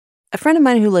A friend of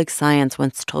mine who likes science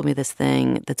once told me this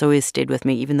thing that's always stayed with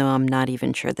me, even though I'm not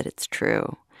even sure that it's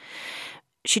true.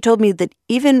 She told me that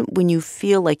even when you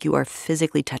feel like you are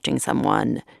physically touching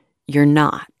someone, you're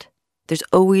not. There's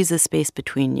always a space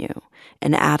between you,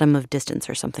 an atom of distance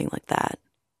or something like that.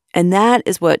 And that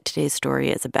is what today's story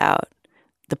is about.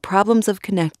 The problems of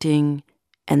connecting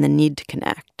and the need to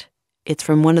connect. It's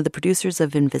from one of the producers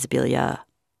of Invisibilia,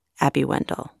 Abby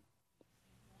Wendle.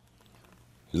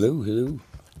 Hello, hello.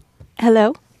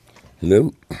 Hello?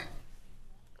 Hello.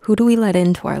 Who do we let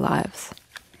into our lives?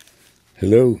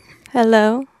 Hello.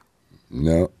 Hello?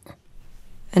 No.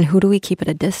 And who do we keep at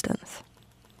a distance?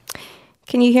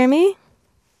 Can you hear me?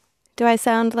 Do I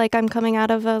sound like I'm coming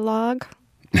out of a log?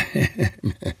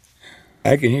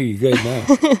 I can hear you good now.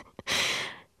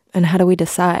 And how do we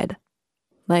decide?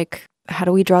 Like, how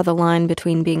do we draw the line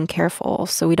between being careful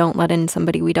so we don't let in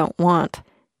somebody we don't want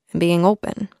and being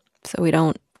open so we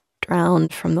don't drown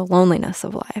from the loneliness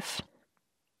of life?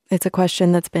 It's a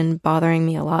question that's been bothering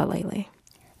me a lot lately.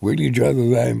 Where do you draw the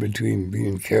line between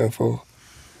being careful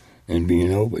and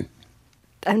being open?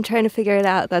 I'm trying to figure it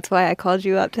out. That's why I called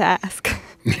you up to ask.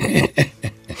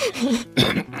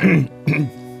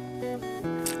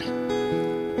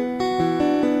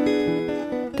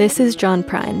 This is John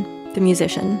Prine, the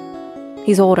musician.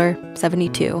 He's older,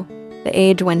 72, the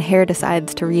age when hair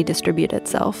decides to redistribute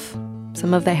itself.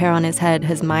 Some of the hair on his head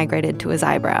has migrated to his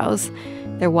eyebrows.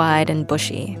 They're wide and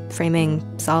bushy, framing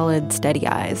solid, steady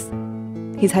eyes.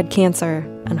 He's had cancer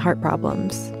and heart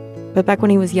problems. But back when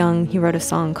he was young, he wrote a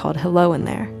song called Hello in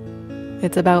There.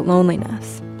 It's about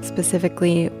loneliness,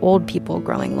 specifically old people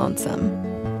growing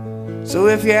lonesome. So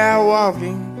if you're out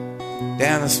walking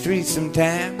down the street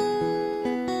sometime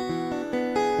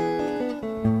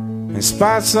and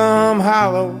spot some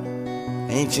hollow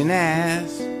ancient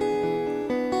ass,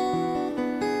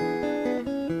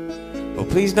 well,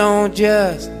 please don't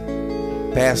just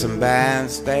pass them by and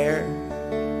stare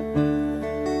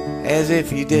as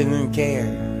if you didn't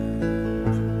care.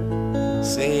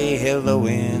 Say hello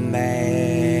in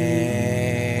there,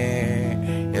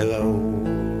 hello.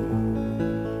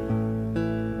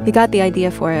 He got the idea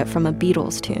for it from a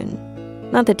Beatles tune.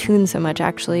 Not the tune so much,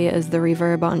 actually, as the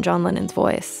reverb on John Lennon's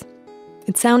voice.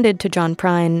 It sounded to John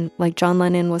Prine like John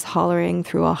Lennon was hollering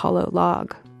through a hollow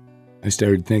log. I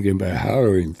started thinking about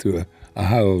hollering through a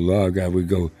hollow log. I would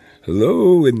go,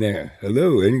 hello in there,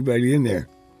 hello, anybody in there?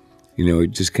 You know,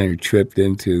 it just kind of tripped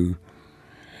into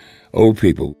old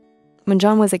people. When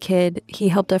John was a kid, he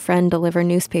helped a friend deliver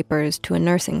newspapers to a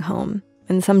nursing home,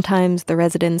 and sometimes the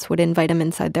residents would invite him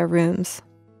inside their rooms.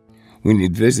 When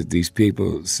you'd visit these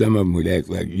people, some of them would act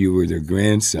like you were their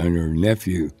grandson or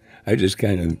nephew. I just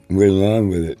kind of went along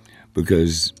with it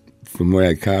because from what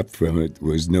I copped from it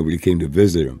was nobody came to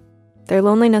visit him. Their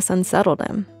loneliness unsettled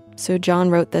him, so John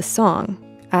wrote this song,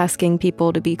 asking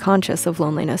people to be conscious of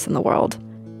loneliness in the world.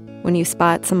 When you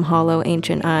spot some hollow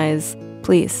ancient eyes,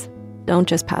 please, don't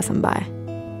just pass them by.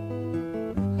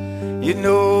 You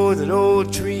know that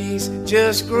old trees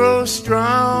just grow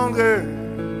stronger,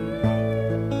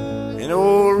 and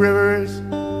old rivers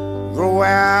grow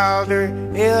wilder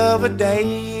every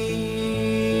day.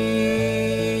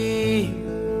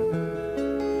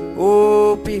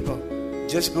 Old people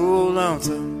just grow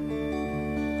lonesome,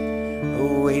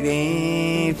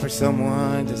 waiting for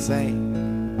someone to say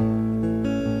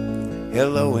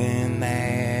hello in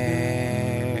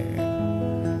there,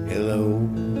 hello.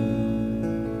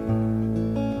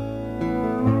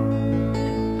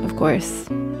 Of course,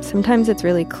 sometimes it's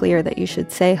really clear that you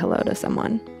should say hello to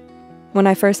someone. When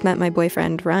I first met my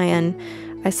boyfriend, Ryan,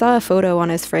 I saw a photo on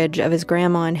his fridge of his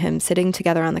grandma and him sitting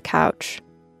together on the couch.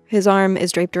 His arm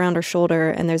is draped around her shoulder,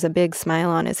 and there's a big smile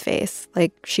on his face,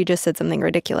 like she just said something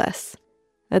ridiculous.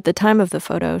 At the time of the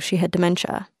photo, she had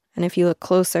dementia, and if you look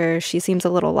closer, she seems a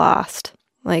little lost,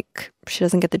 like she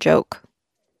doesn't get the joke.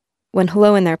 When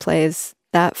Hello in There plays,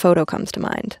 that photo comes to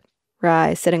mind.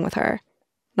 Rye sitting with her,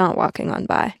 not walking on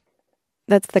by.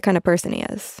 That's the kind of person he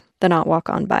is, the not walk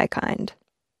on by kind.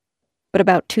 But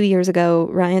about 2 years ago,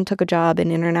 Ryan took a job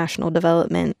in international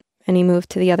development, and he moved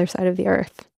to the other side of the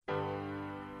earth.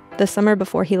 The summer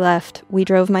before he left, we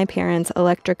drove my parents'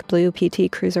 electric blue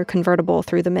PT Cruiser convertible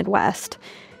through the Midwest,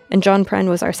 and John Prine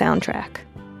was our soundtrack.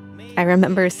 I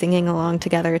remember singing along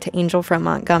together to Angel from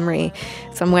Montgomery,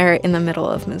 somewhere in the middle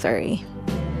of Missouri.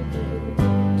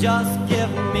 Just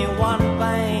give me one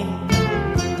thing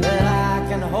that I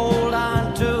can hold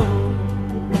on to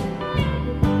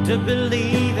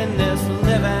believe in this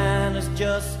living is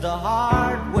just a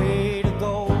hard way to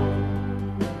go.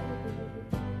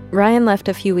 Ryan left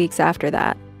a few weeks after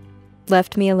that,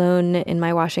 left me alone in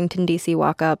my Washington, D.C.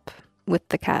 walk-up with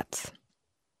the cats.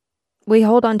 We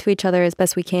hold on to each other as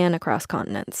best we can across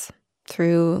continents,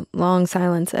 through long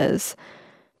silences.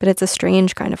 But it's a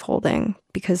strange kind of holding,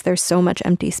 because there's so much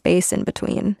empty space in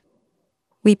between.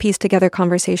 We piece together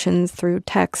conversations through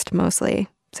text mostly,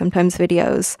 sometimes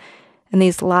videos, and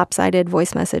these lopsided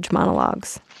voice message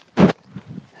monologues.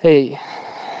 Hey,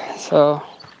 so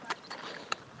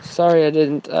sorry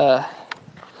I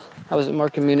wasn't more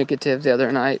communicative the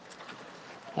other night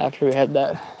after we had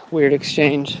that weird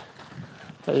exchange.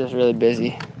 I was just really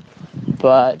busy.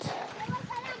 But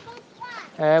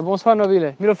bonsoir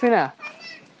Nobile. Milofina.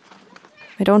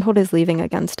 I don't hold his leaving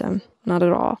against him, not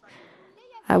at all.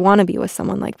 I want to be with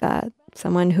someone like that,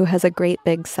 someone who has a great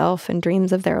big self and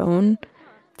dreams of their own.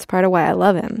 It's part of why I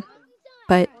love him.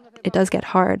 But it does get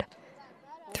hard.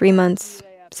 3 months,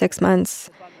 6 months,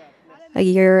 a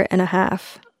year and a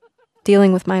half,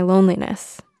 dealing with my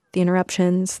loneliness, the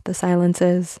interruptions, the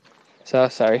silences. So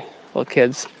sorry, little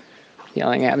kids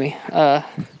yelling at me.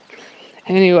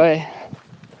 Anyway,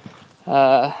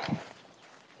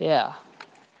 yeah.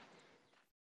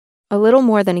 A little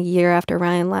more than a year after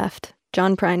Ryan left,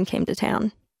 John Prine came to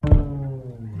town.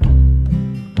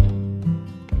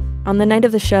 On the night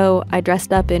of the show, I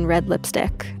dressed up in red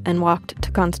lipstick and walked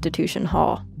to Constitution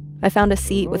Hall. I found a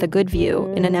seat with a good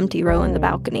view in an empty row in the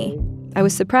balcony. I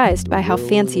was surprised by how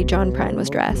fancy John Prine was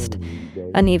dressed.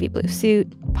 A navy blue suit,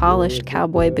 polished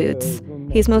cowboy boots.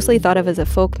 He's mostly thought of as a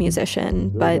folk musician,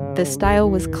 but the style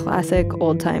was classic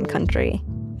old-time country.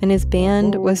 And his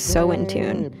band was so in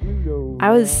tune.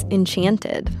 I was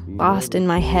enchanted, lost in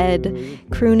my head,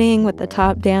 crooning with the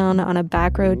top down on a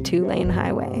backroad 2-lane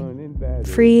highway.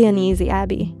 Free and easy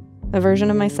Abby, a version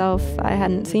of myself I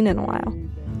hadn't seen in a while.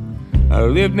 I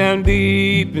live down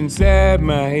deep inside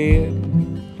my head,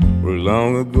 where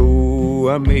long ago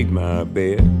I made my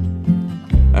bed.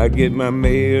 I get my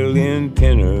mail in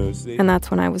Tennessee. And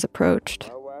that's when I was approached.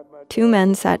 2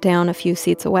 men sat down a few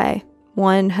seats away.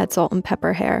 One had salt and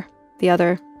pepper hair, the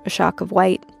other a shock of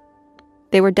white.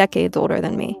 They were decades older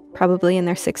than me, probably in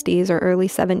their 60s or early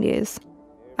 70s.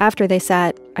 After they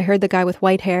sat, I heard the guy with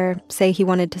white hair say he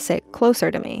wanted to sit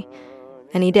closer to me.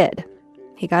 And he did.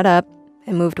 He got up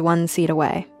and moved 1 seat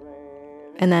away.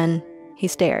 And then he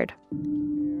stared.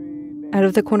 Out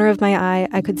of the corner of my eye,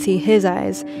 I could see his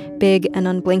eyes, big and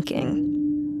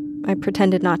unblinking. I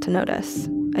pretended not to notice.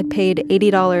 I'd paid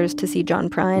 $80 to see John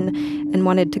Prine and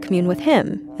wanted to commune with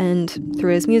him, and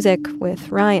through his music, with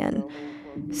Ryan.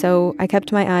 So I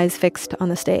kept my eyes fixed on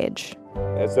the stage.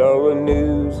 That's all the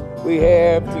news we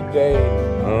have today.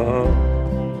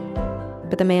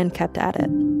 But the man kept at it.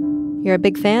 "You're a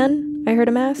big fan?" I heard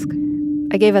him ask.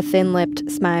 I gave a thin-lipped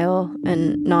smile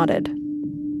and nodded.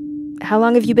 "How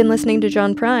long have you been listening to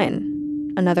John Prine?"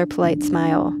 Another polite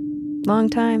smile. "Long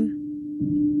time."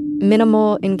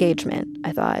 Minimal engagement,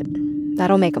 I thought.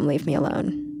 That'll make him leave me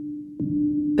alone.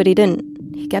 But he didn't.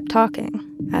 He kept talking,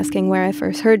 asking where I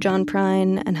first heard John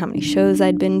Prine and how many shows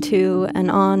I'd been to, and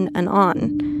on and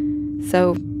on.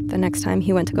 So the next time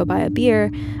he went to go buy a beer,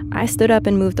 I stood up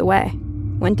and moved away,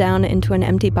 went down into an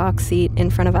empty box seat in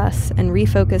front of us, and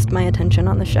refocused my attention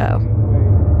on the show.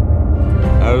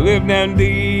 I live down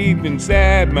deep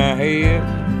inside my head,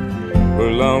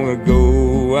 where long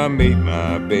ago I made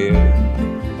my bed.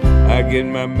 I get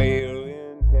my mail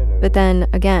in. But then,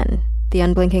 again, the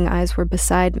unblinking eyes were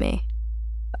beside me,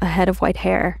 a head of white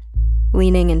hair,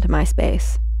 leaning into my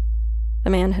space. The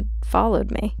man had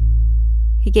followed me.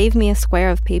 He gave me a square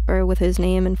of paper with his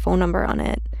name and phone number on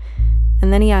it,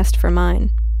 and then he asked for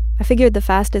mine. I figured the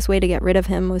fastest way to get rid of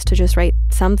him was to just write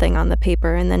something on the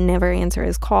paper and then never answer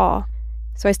his call.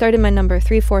 So I started my number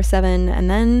 347, and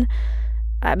then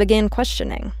I began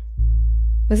questioning.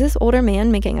 Was this older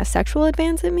man making a sexual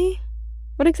advance at me?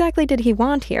 What exactly did he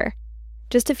want here?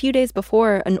 Just a few days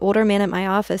before, an older man at my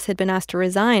office had been asked to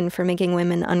resign for making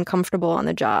women uncomfortable on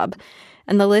the job,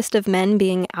 and the list of men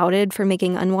being outed for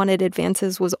making unwanted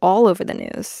advances was all over the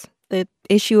news, the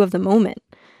issue of the moment.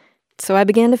 So I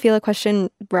began to feel a question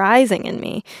rising in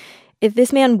me. If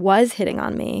this man was hitting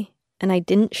on me, and I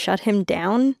didn't shut him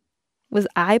down, was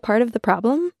I part of the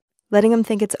problem? Letting him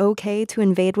think it's okay to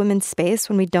invade women's space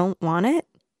when we don't want it?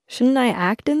 Shouldn't I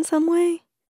act in some way?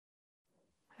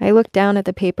 I looked down at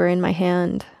the paper in my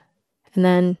hand, and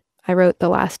then I wrote the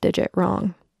last digit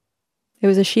wrong. It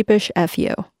was a sheepish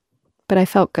FU, but I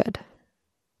felt good.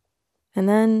 And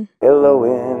then... Hello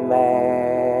in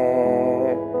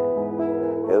there.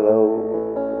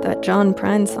 Hello. That John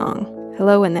Prine song,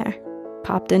 Hello in There,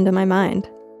 popped into my mind.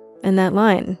 And that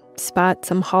line, spot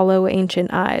some hollow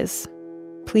ancient eyes.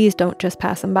 Please don't just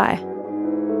pass them by.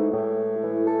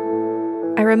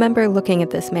 I remember looking at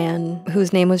this man,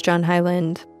 whose name was John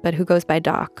Hyland, but who goes by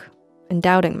Doc, and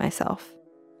doubting myself.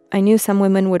 I knew some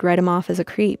women would write him off as a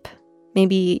creep,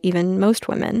 maybe even most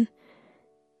women.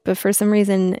 But for some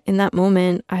reason, in that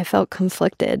moment, I felt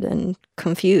conflicted and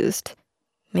confused.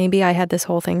 Maybe I had this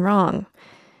whole thing wrong.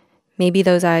 Maybe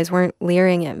those eyes weren't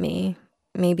leering at me.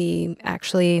 Maybe,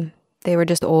 actually, they were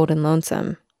just old and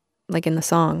lonesome, like in the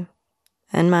song.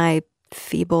 And my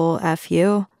feeble F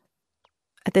you.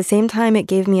 At the same time, it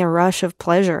gave me a rush of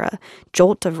pleasure, a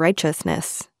jolt of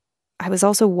righteousness. I was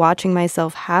also watching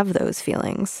myself have those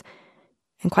feelings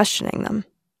and questioning them.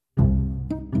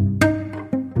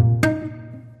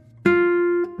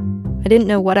 I didn't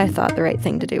know what I thought the right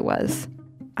thing to do was.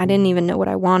 I didn't even know what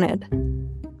I wanted.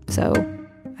 So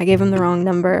I gave him the wrong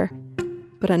number,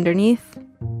 but underneath,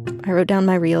 I wrote down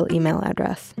my real email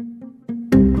address.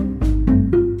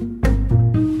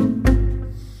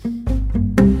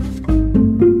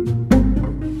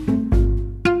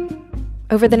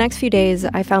 Over the next few days,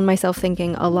 I found myself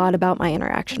thinking a lot about my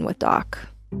interaction with Doc,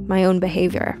 my own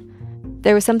behavior.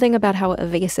 There was something about how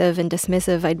evasive and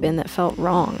dismissive I'd been that felt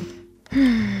wrong.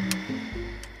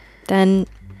 Then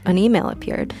an email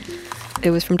appeared.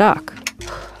 It was from Doc.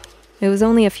 It was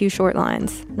only a few short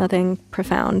lines, nothing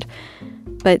profound,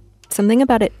 but something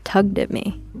about it tugged at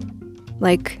me.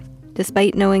 Like,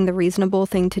 despite knowing the reasonable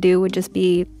thing to do would just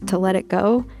be to let it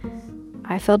go,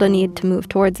 I felt a need to move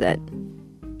towards it,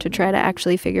 to try to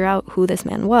actually figure out who this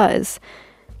man was,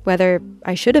 whether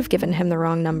I should have given him the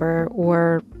wrong number,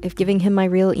 or if giving him my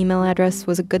real email address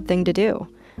was a good thing to do.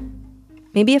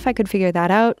 Maybe if I could figure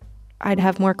that out, I'd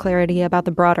have more clarity about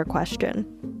the broader question.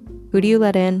 Who do you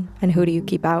let in, and who do you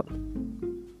keep out?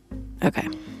 Okay.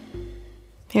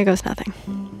 Here goes nothing.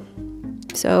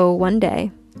 So one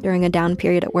day, during a down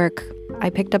period at work, I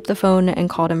picked up the phone and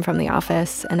called him from the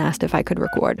office and asked if I could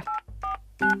record.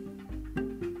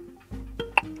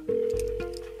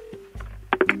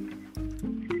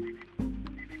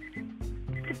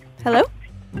 Hello?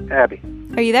 Abby.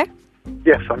 Are you there?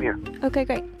 Yes, I'm here. Okay,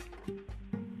 great.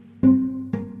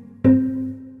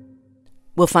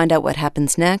 We'll find out what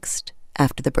happens next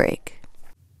after the break.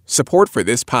 Support for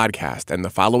this podcast and the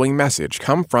following message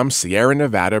come from Sierra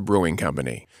Nevada Brewing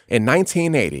Company. In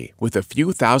 1980, with a few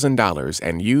 $1,000s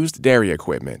and used dairy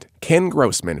equipment, Ken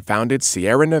Grossman founded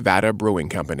Sierra Nevada Brewing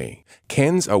Company.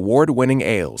 Ken's award-winning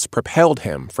ales propelled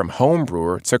him from home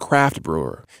brewer to craft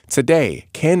brewer. Today,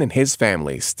 Ken and his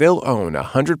family still own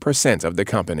 100% of the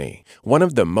company, one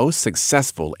of the most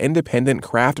successful independent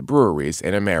craft breweries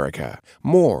in America.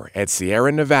 More at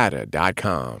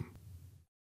sierranevada.com.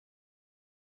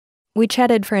 We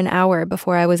chatted for an hour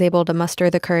before I was able to muster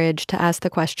the courage to ask the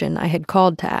question I had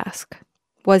called to ask.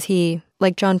 Was he,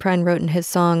 like John Prine wrote in his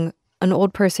song, an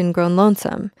old person grown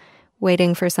lonesome,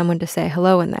 waiting for someone to say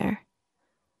hello in there?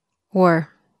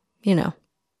 Or,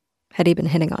 had he been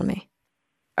hitting on me?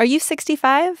 Are you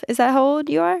 65? Is that how old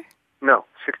you are? No,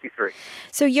 63.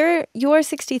 So you're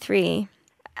 63,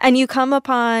 and you come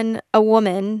upon a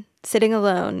woman sitting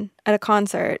alone at a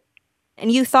concert, and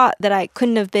you thought that I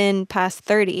couldn't have been past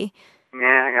 30.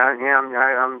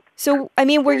 Yeah. So,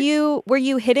 were you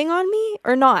hitting on me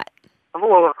or not?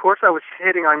 Well, of course I was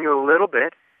hitting on you a little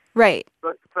bit. Right.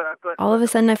 But all of a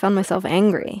sudden I found myself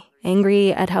angry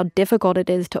at how difficult it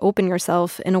is to open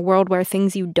yourself in a world where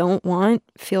things you don't want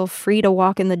feel free to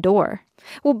walk in the door.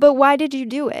 Well, but why did you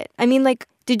do it?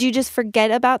 Did you just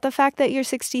forget about the fact that you're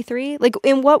 63?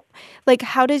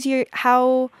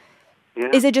 Yeah.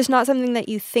 Is it just not something that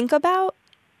you think about?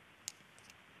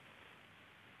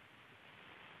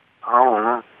 I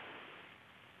don't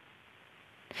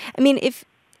know.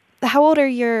 How old are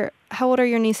your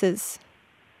nieces?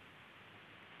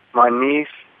 My niece,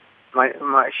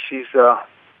 she's your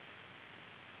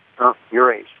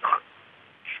age.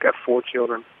 She's got 4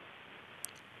 children.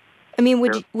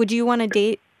 Would you want to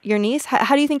date your niece?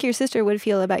 How do you think your sister would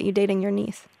feel about you dating your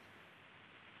niece?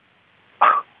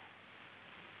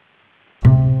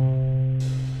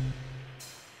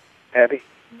 Abby?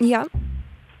 Yeah?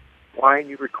 Why are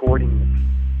you recording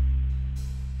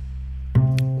this?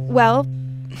 Well,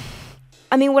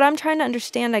 what I'm trying to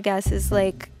understand, I guess, is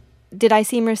did I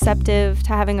seem receptive to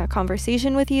having a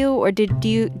conversation with you, or did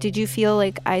you feel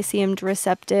like I seemed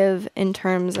receptive in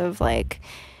terms of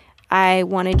I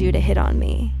wanted you to hit on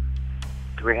me?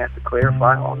 Do we have to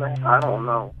clarify all that? I don't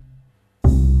know.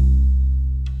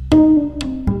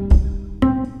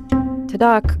 To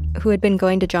Doc, who had been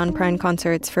going to John Prine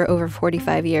concerts for over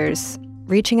 45 years,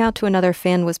 reaching out to another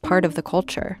fan was part of the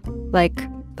culture, like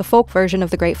the folk version of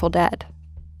the Grateful Dead.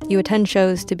 You attend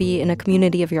shows to be in a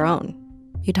community of your own.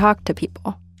 You talk to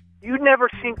people. You never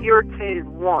seemed irritated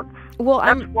once. Well,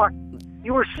 That's why.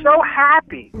 you were so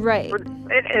happy. Right.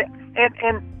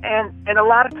 And a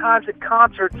lot of times at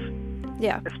concerts,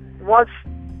 Yeah. once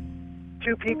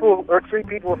 2 people or 3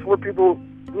 people or 4 people,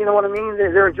 you know what I mean?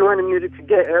 They're enjoying the music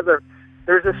together.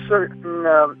 There's a certain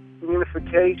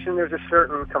unification. There's a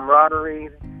certain camaraderie.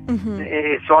 Mm-hmm.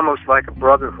 It's almost like a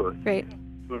brotherhood. Right.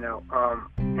 You know,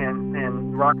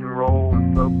 and rock and roll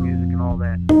and folk music and all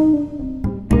that.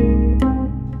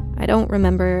 I don't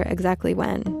remember exactly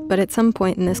when, but at some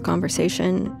point in this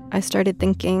conversation, I started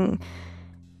thinking,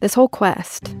 this whole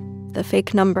quest, the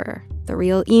fake number, the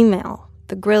real email,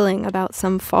 the grilling about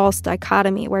some false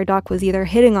dichotomy where Doc was either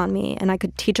hitting on me and I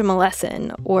could teach him a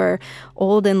lesson, or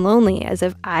old and lonely as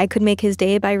if I could make his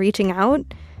day by reaching out,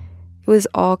 it was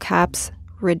all caps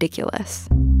ridiculous.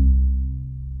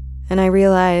 And I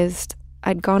realized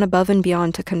I'd gone above and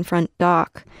beyond to confront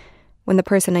Doc when the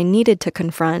person I needed to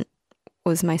confront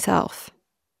was myself.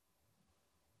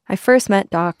 I first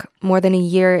met Doc more than a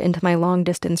year into my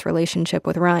long-distance relationship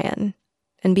with Ryan,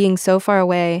 and being so far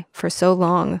away for so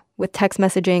long, with text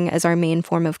messaging as our main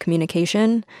form of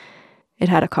communication, it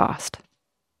had a cost.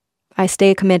 I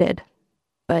stay committed,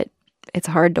 but it's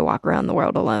hard to walk around the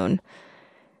world alone.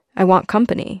 I want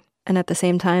company, and at the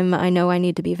same time, I know I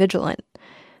need to be vigilant,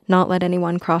 not let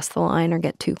anyone cross the line or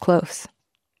get too close.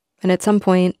 And at some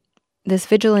point, this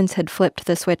vigilance had flipped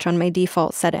the switch on my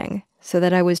default setting so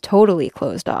that I was totally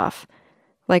closed off,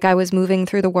 like I was moving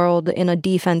through the world in a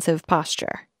defensive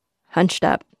posture, hunched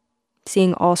up,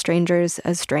 seeing all strangers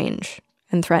as strange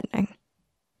and threatening.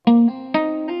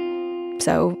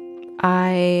 So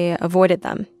I avoided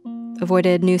them,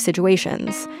 avoided new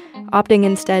situations, opting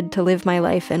instead to live my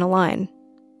life in a line.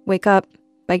 Wake up,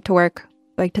 bike to work,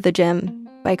 bike to the gym,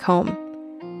 bike home.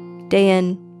 Day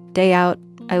in, day out,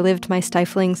 I lived my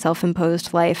stifling,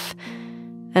 self-imposed life,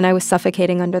 and I was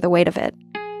suffocating under the weight of it.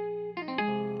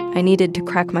 I needed to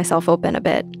crack myself open a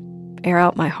bit, air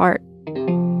out my heart.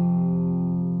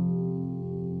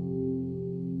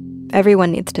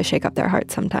 Everyone needs to shake up their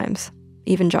heart sometimes,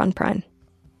 even John Prine.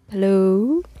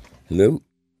 Hello? Hello?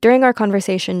 During our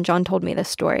conversation, John told me this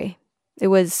story. It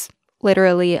was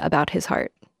literally about his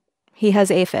heart. He has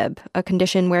AFib, a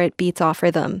condition where it beats off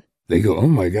rhythm. They go, oh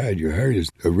my God, your heart is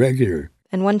irregular.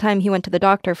 And one time he went to the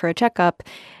doctor for a checkup,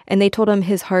 and they told him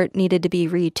his heart needed to be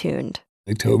retuned.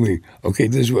 They told me, okay,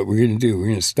 this is what we're going to do. We're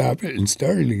going to stop it and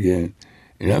start it again.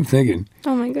 And I'm thinking,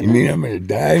 oh my goodness. You mean I'm going to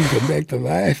die and come back to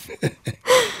life?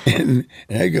 and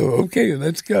I go, okay,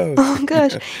 let's go. Oh,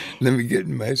 gosh. Let me get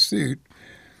in my suit.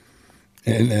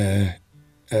 And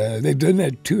they've done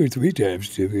that 2 or 3 times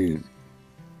to me.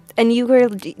 And you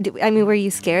were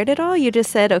you scared at all? You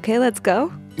just said, okay, let's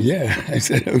go? Yeah, I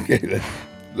said, okay,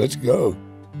 let's go.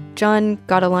 John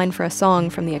got a line for a song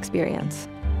from the experience.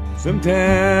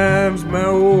 Sometimes my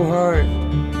old heart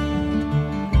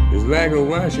is like a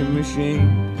washing machine.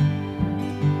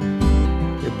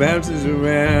 It bounces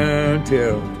around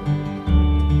till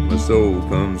my soul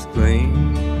comes clean.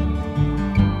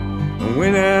 And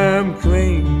when I'm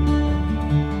clean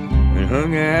and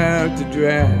hung out to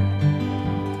dry,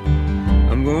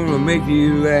 I'm gonna make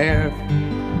you laugh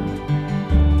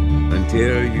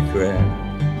until you cry.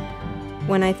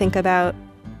 When I think about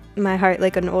my heart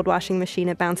like an old washing machine,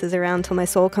 it bounces around till my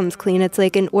soul comes clean. It's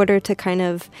like in order to kind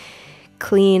of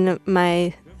clean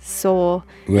my soul,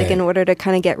 right. Like in order to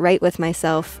kind of get right with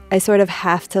myself, I sort of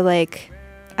have to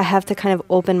I have to kind of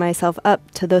open myself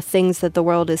up to the things that the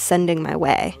world is sending my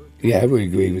way. Yeah, I would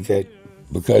agree with that.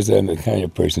 Because I'm the kind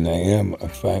of person I am, I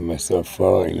find myself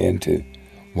falling into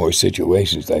more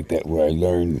situations like that where I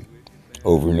learn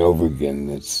over and over again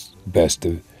that it's best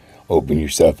to open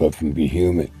yourself up and be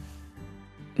human.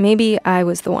 Maybe I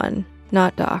was the one,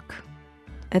 not Doc,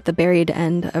 at the buried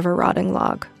end of a rotting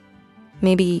log.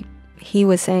 Maybe he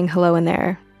was saying hello in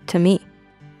there to me.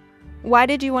 Why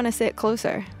did you want to sit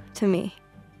closer to me?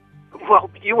 Well,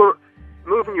 you were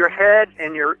moving your head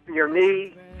and your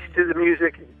knee to the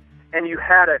music, and you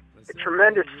had a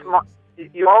tremendous smile.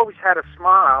 You always had a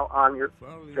smile on your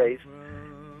face.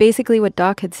 Basically what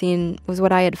Doc had seen was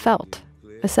what I had felt,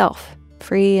 a self,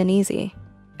 free and easy.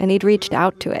 And he'd reached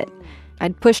out to it.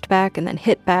 I'd pushed back and then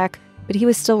hit back, but he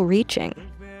was still reaching.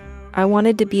 I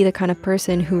wanted to be the kind of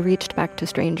person who reached back to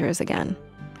strangers again,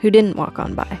 who didn't walk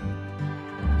on by.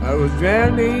 I was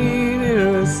drowning in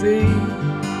a sea,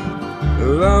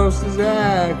 lost as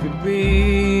I could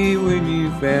be when you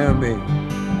found me,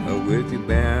 with your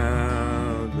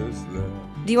boundless love.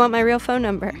 Do you want my real phone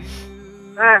number?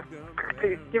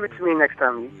 Give it to me next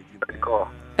time you call.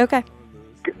 Okay.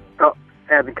 Oh,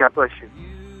 Abby, God bless you.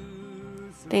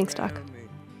 Thanks, Doc.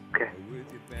 Okay.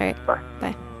 All right. Bye.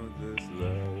 Bye.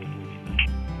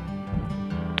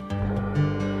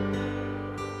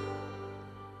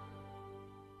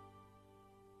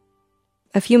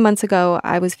 A few months ago,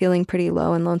 I was feeling pretty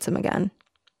low and lonesome again.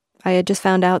 I had just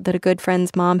found out that a good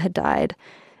friend's mom had died,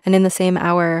 and in the same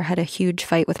hour had a huge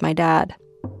fight with my dad.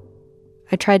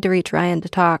 I tried to reach Ryan to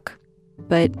talk,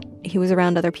 but he was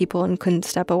around other people and couldn't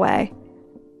step away.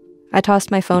 I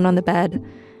tossed my phone on the bed,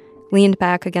 leaned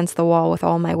back against the wall with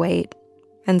all my weight,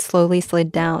 and slowly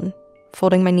slid down,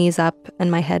 folding my knees up and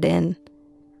my head in.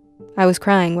 I was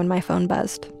crying when my phone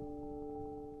buzzed.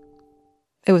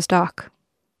 It was Doc.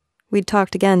 We'd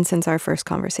talked again since our first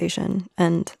conversation,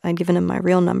 and I'd given him my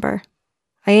real number.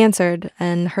 I answered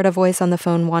and heard a voice on the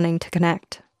phone wanting to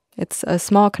connect. It's a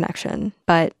small connection,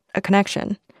 but a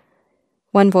connection.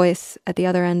 One voice at the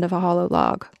other end of a hollow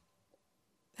log.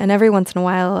 And every once in a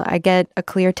while, I get a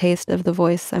clear taste of the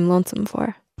voice I'm lonesome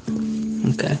for.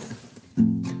 Okay.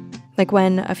 Like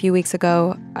when, a few weeks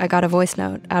ago, I got a voice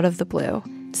note out of the blue,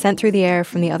 sent through the air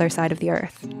from the other side of the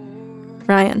earth.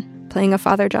 Ryan, playing a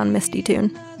Father John Misty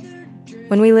tune.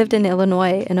 When we lived in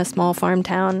Illinois in a small farm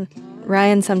town,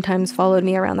 Ryan sometimes followed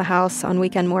me around the house on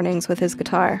weekend mornings with his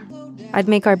guitar. I'd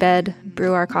make our bed,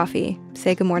 brew our coffee,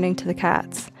 say good morning to the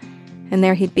cats. And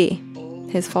there he'd be,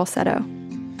 his falsetto.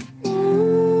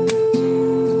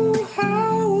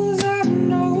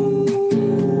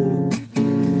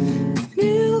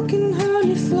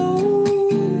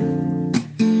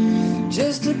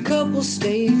 Just a couple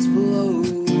states below.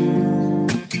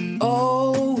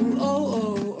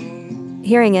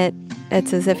 Hearing it,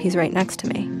 it's as if he's right next to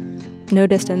me. No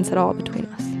distance at all between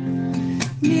us.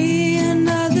 Me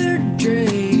another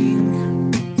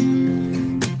drink.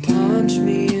 Punch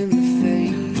me in the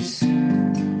face.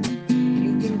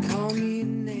 You can call me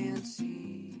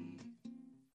Nancy.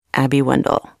 Abby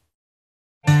Wendle.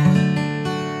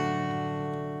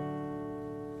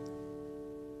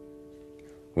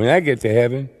 When I get to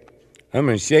heaven, I'm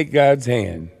going to shake God's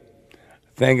hand,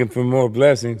 thank him for more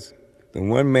blessings than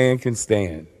one man can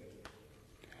stand.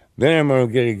 Then I'm going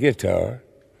to get a guitar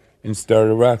and start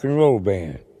a rock and roll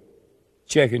band.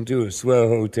 Check into a swell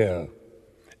hotel.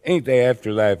 Ain't the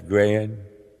afterlife grand?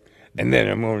 And then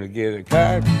I'm going to get a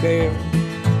cocktail,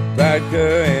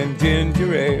 vodka and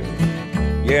ginger ale.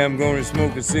 Yeah, I'm going to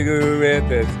smoke a cigarette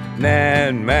that's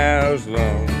 9 miles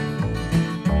long.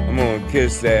 I'm gonna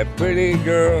kiss that pretty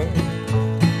girl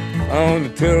on the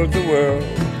tilt-a-whirl,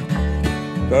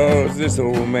 'cause this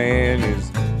old man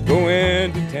is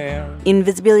going to town.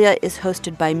 Invisibilia is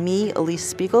hosted by me, Elise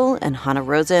Spiegel, and Hannah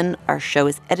Rosen. Our show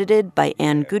is edited by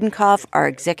Anne Gudenkauf. Our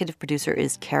executive producer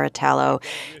is Cara Tallow.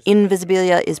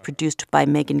 Invisibilia is produced by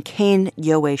Megan Kane,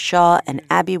 Yowei Shaw, and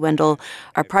Abby Wendle.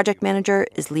 Our project manager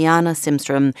is Liana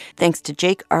Simstrom. Thanks to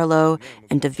Jake Arlo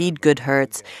and David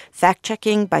Goodhertz.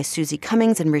 Fact-checking by Susie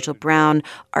Cummings and Rachel Brown.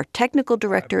 Our technical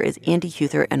director is Andy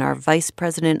Huther, and our vice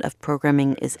president of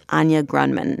programming is Anya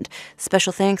Grunmond.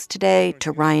 Special thanks today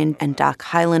to Ryan and Doc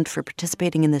Hyland for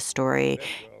participating in this story,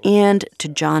 and to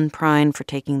John Prine for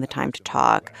taking the time to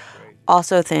talk.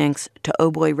 Also thanks to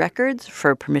Oh Boy Records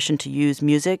for permission to use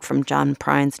music from John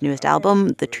Prine's newest album,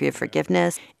 The Tree of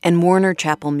Forgiveness, and Warner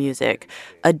Chappell Music.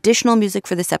 Additional music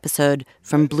for this episode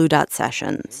from Blue Dot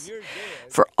Sessions.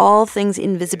 For all things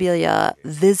Invisibilia,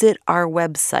 visit our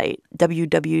website,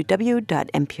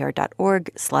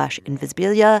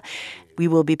 www.npr.org/invisibilia. We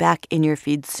will be back in your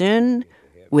feed soon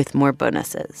with more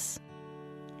bonuses.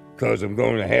 'Cause I'm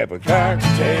gonna have a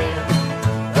cocktail,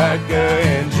 vodka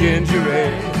and ginger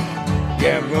ale.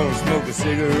 Yeah, I'm gonna smoke a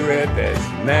cigarette that's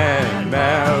 9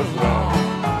 miles long.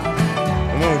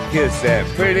 I'm gonna kiss that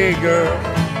pretty girl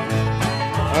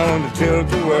on the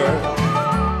tilt-a-whirl.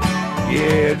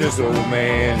 Yeah, this old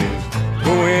man is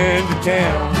going to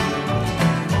town.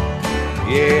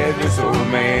 Yeah, this old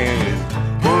man is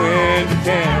going to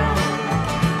town.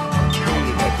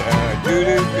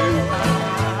 Do-do-do.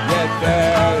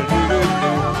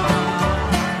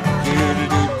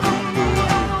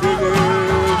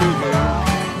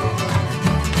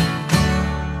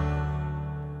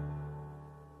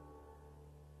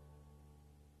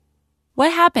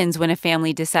 What happens when a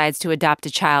family decides to adopt a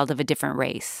child of a different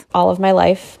race? All of my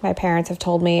life, my parents have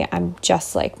told me I'm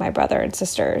just like my brother and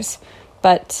sisters,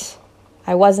 but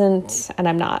I wasn't, and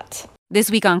I'm not.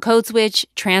 This week on Code Switch,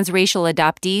 transracial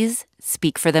adoptees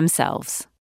speak for themselves.